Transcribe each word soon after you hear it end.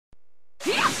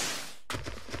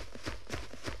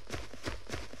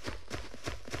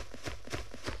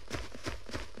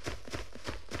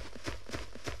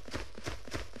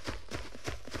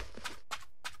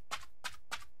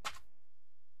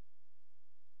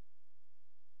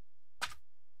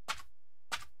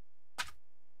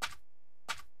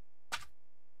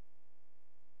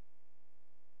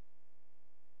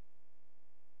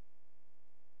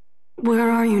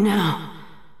Where are you now?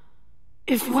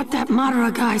 If what that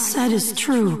Madara guy said is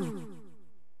true,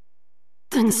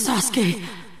 then Sasuke,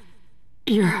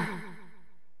 you're...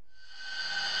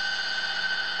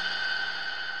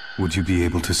 Would you be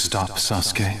able to stop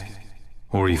Sasuke?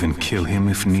 Or even kill him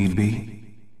if need be?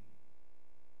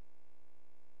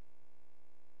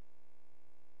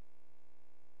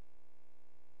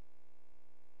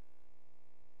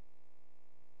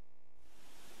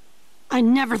 I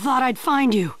never thought I'd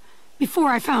find you, before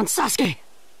I found Sasuke.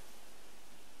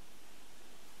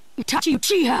 Itachi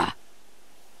Uchiha!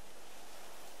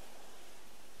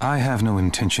 I have no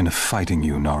intention of fighting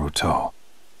you, Naruto.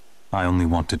 I only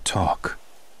want to talk.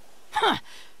 Huh!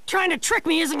 Trying to trick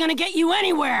me isn't gonna get you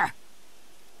anywhere!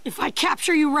 If I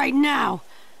capture you right now,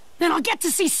 then I'll get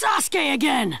to see Sasuke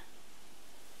again!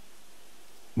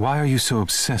 Why are you so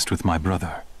obsessed with my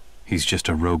brother? He's just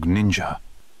a rogue ninja.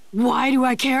 Why do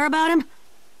I care about him?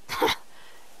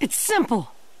 It's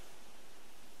simple.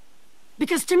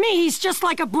 Because to me, he's just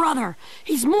like a brother.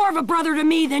 He's more of a brother to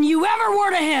me than you ever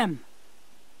were to him.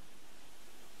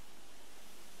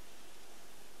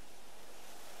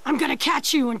 I'm gonna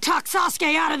catch you and talk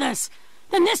Sasuke out of this.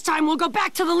 Then this time we'll go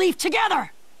back to the Leaf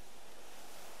together.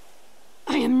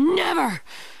 I am never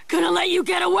gonna let you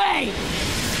get away.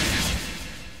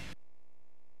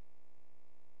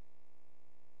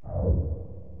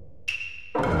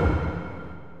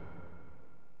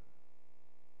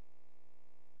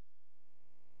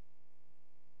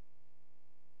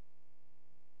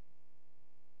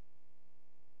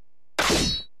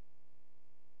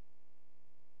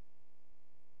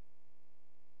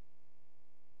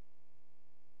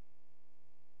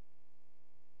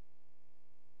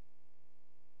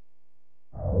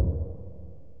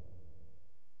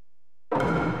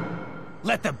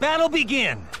 Let the battle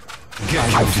begin!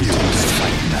 Get confused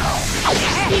right now.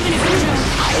 Even if you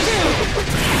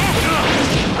don't,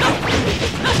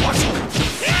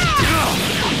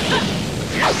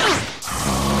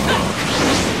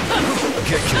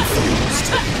 Get confused.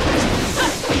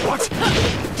 What?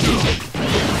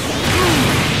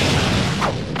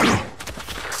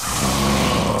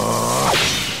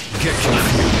 Get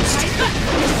confused.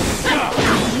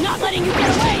 I'm not letting you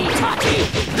get away, Itachi!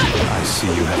 I see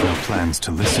you have no plans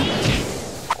to listen.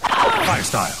 Fire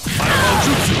style! Fireball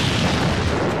jutsu!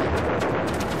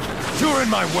 You're in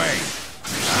my way!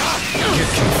 Get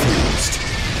confused.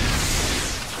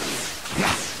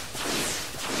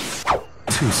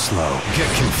 Too slow. Get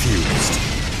confused.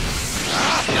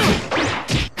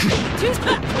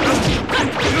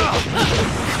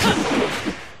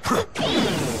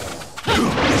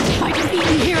 If I defeat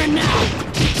you here and now,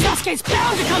 Sasuke's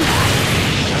bound to come back!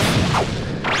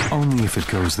 Only if it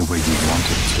goes the way you want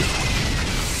it to.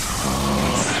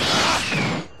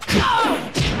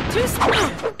 Too slow!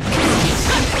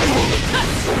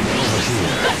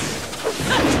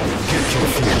 Get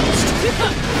confused.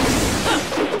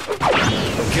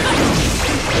 Get confused.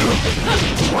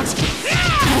 What?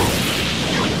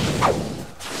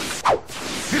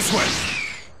 This way!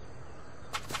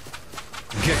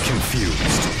 Get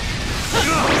confused.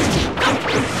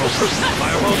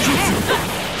 Fireball jutsu!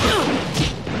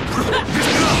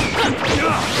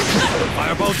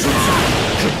 Fireball jutsu!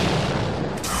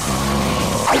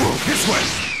 This way!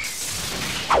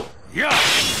 Yeah!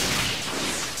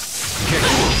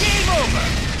 Game over!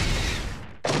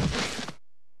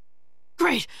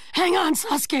 Great! Hang on,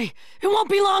 Sasuke! It won't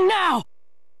be long now!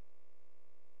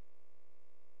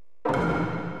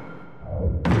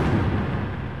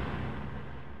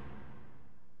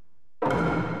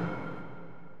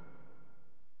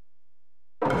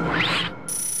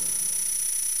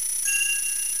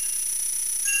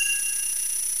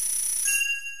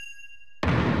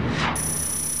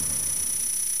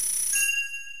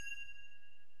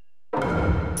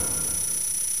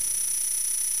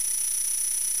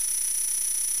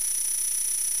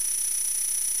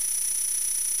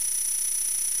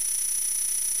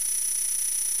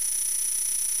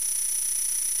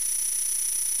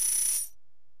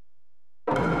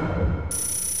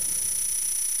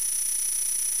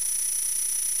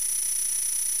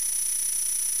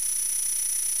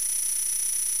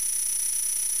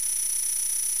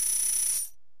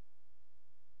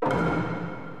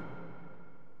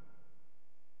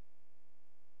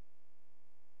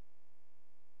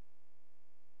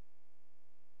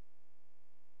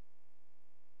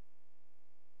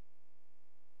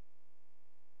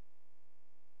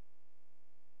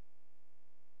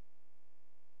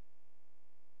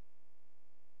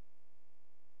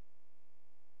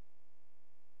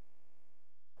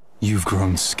 You've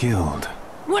grown skilled.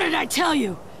 What did I tell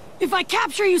you? If I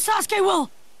capture you, Sasuke will...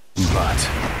 But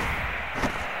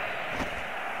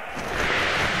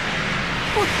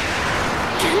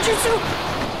Genjutsu?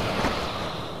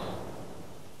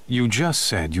 You just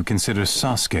said you consider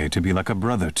Sasuke to be like a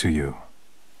brother to you.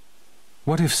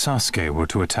 What if Sasuke were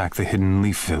to attack the Hidden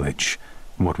Leaf Village?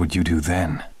 What would you do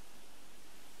then?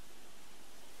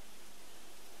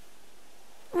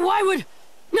 Why would...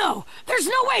 No, there's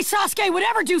no way Sasuke would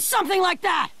ever do something like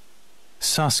that!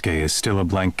 Sasuke is still a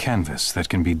blank canvas that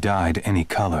can be dyed any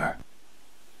color.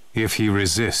 If he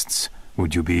resists,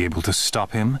 would you be able to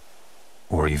stop him?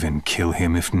 Or even kill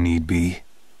him if need be?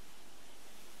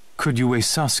 Could you weigh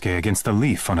Sasuke against the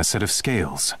leaf on a set of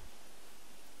scales?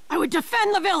 I would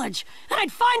defend the village, and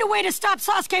I'd find a way to stop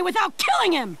Sasuke without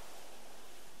killing him!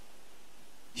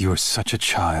 You're such a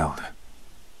child.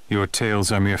 Your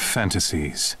tales are mere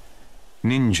fantasies.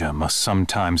 Ninja must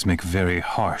sometimes make very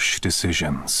harsh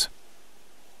decisions.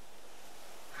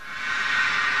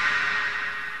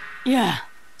 Yeah,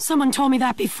 someone told me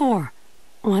that before.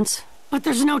 Once. But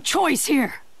there's no choice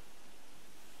here.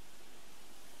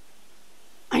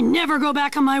 I never go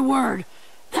back on my word.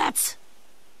 That's...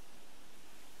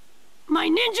 my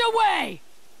ninja way!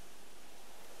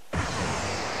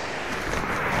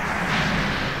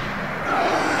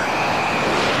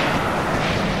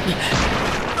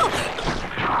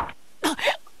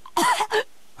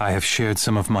 I have shared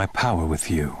some of my power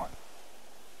with you.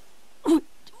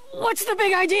 What's the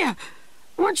big idea?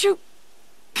 Weren't you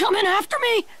coming after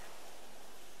me?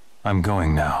 I'm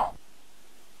going now.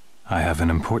 I have an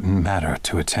important matter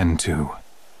to attend to.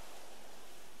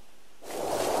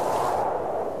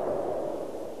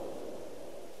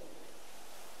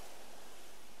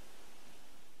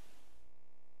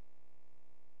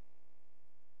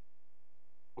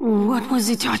 What was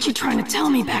Itachi trying to tell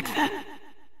me back then?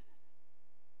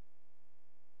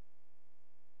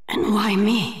 And why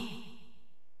me?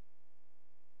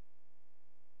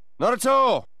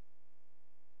 Naruto!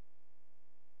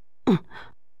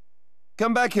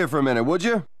 Come back here for a minute, would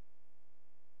you?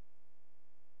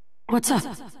 What's up?